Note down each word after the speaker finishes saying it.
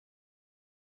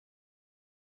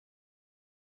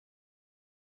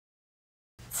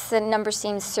the number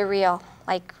seems surreal.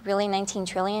 Like, really, 19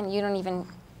 trillion? You don't even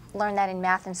learn that in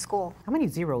math in school. How many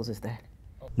zeros is that?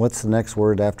 What's the next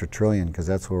word after trillion? Because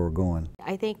that's where we're going.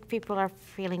 I think people are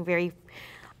feeling very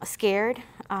scared,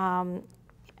 not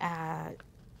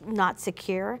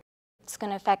secure. It's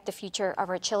going to affect the future of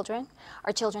our children,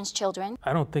 our children's children.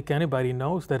 I don't think anybody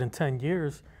knows that in 10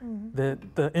 years,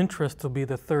 that the interest will be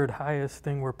the third highest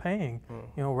thing we're paying,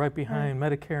 you know, right behind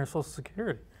Medicare and Social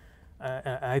Security.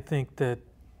 I think that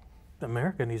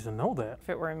America needs to know that. If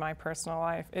it were in my personal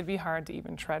life, it'd be hard to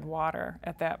even tread water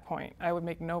at that point. I would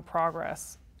make no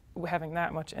progress having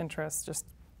that much interest just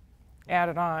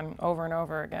added on over and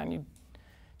over again. You'd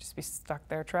just be stuck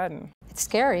there treading. It's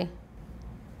scary.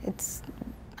 It's,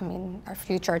 I mean, our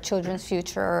future, our children's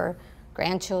future, our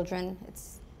grandchildren,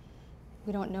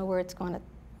 we don't know where it's going to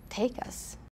take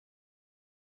us.